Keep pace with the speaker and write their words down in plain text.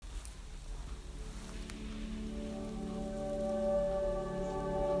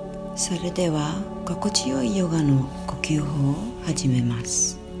それでは心地よいヨガの呼吸法を始めま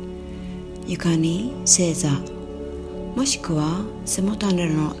す。床に正座もしくは背もた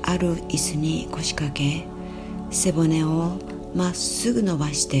れのある椅子に腰掛け、背骨をまっすぐ伸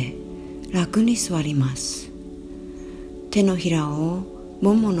ばして楽に座ります。手のひらを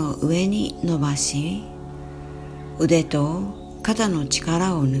ももの上に伸ばし、腕と肩の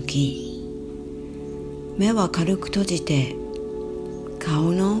力を抜き、目は軽く閉じて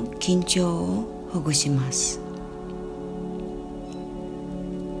顔の緊張をほぐします。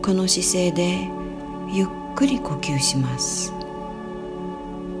この姿勢でゆっくり呼吸します。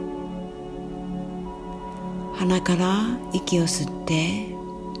鼻から息を吸って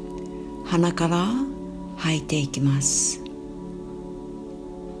鼻から吐いていきます。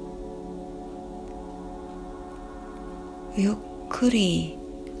ゆっくり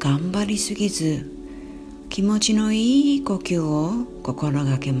頑張りすぎず、気持ちのいい呼吸を心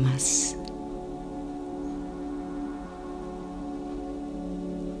がけます。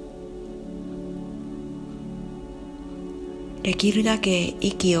できるだけ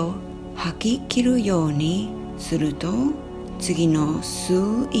息を吐き切るようにすると、次の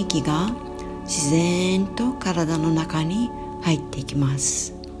吸う息が自然と体の中に入っていきま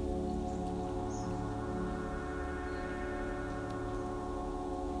す。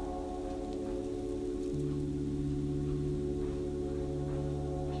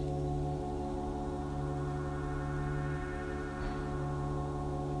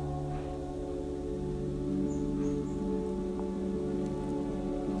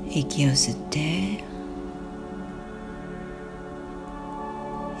息を吸って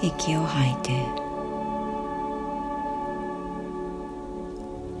息を吐いて、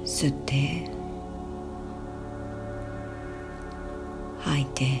吸って吐い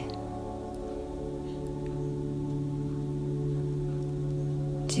て、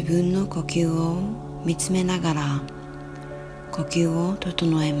自分の呼吸を見つめながら呼吸を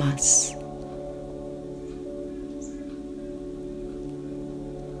整えます。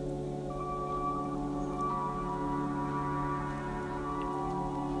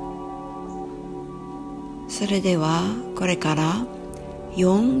それではこれから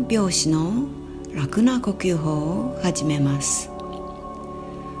4拍子の楽な呼吸法を始めます。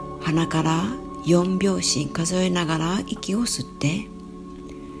鼻から4拍子数えながら息を吸って、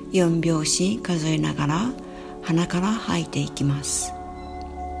4拍子数えながら鼻から吐いていきます。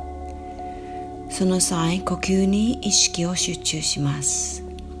その際、呼吸に意識を集中します。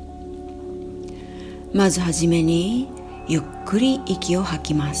まずはじめにゆっくり息を吐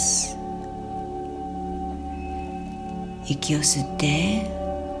きます。息を吸って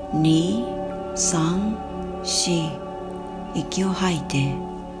2、3、4、息を吐いて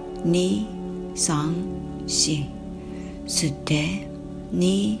2、3、4、吸って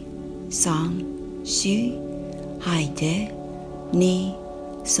2、3、4、吐いて2、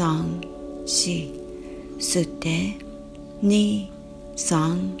3、4、吸って2、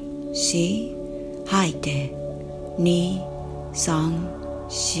3、4、吐いて2、3、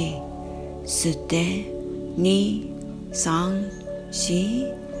4、吸って2、3、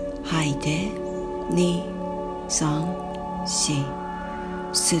4、吐いて2、3、4、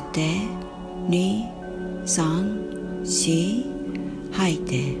吸って2、3、4、吐い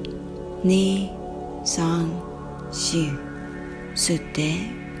て2、3、4、吸って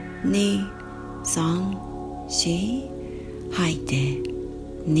2、3、4、吐いて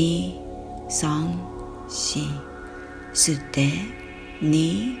2、3、4、吸って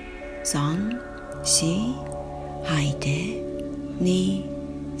2、3、4、吐いて2、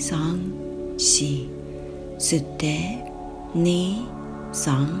3、4、吸って2、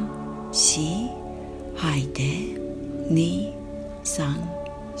3、4、吐いて2、3、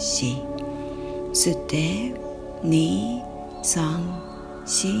4、吸って2、3、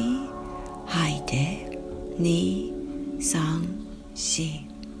4、吐いて2、3、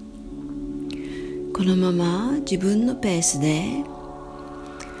4。このまま自分のペースで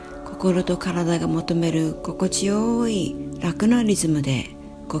心と体が求める心地よい楽なリズムで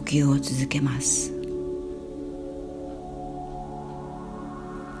呼吸を続けます。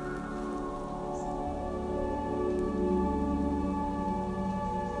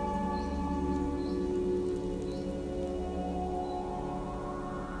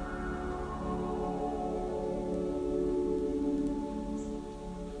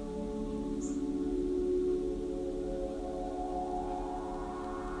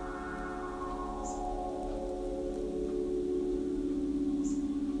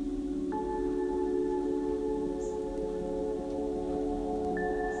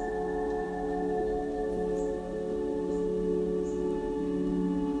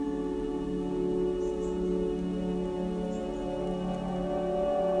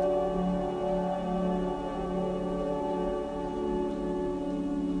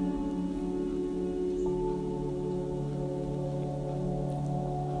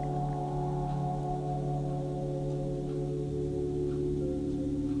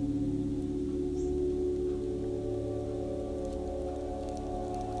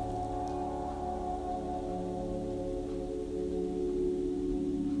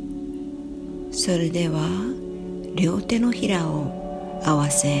それでは両手のひらを合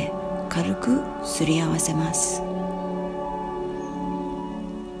わせ軽くすり合わせます。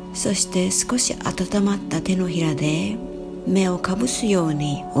そして少し温まった手のひらで目をかぶすよう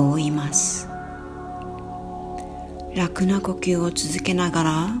に覆います。楽な呼吸を続けなが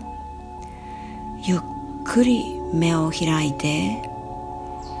らゆっくり目を開いて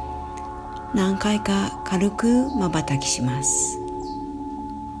何回か軽くまばたきします。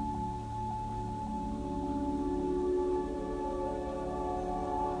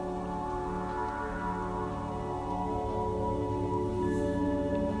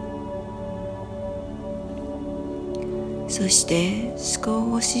そして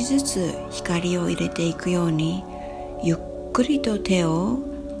少しずつ光を入れていくようにゆっくりと手を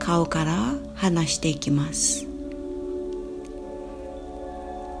顔から離していきます。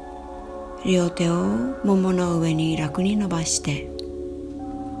両手をももの上に楽に伸ばして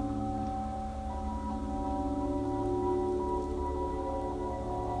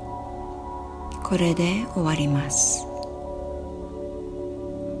これで終わります。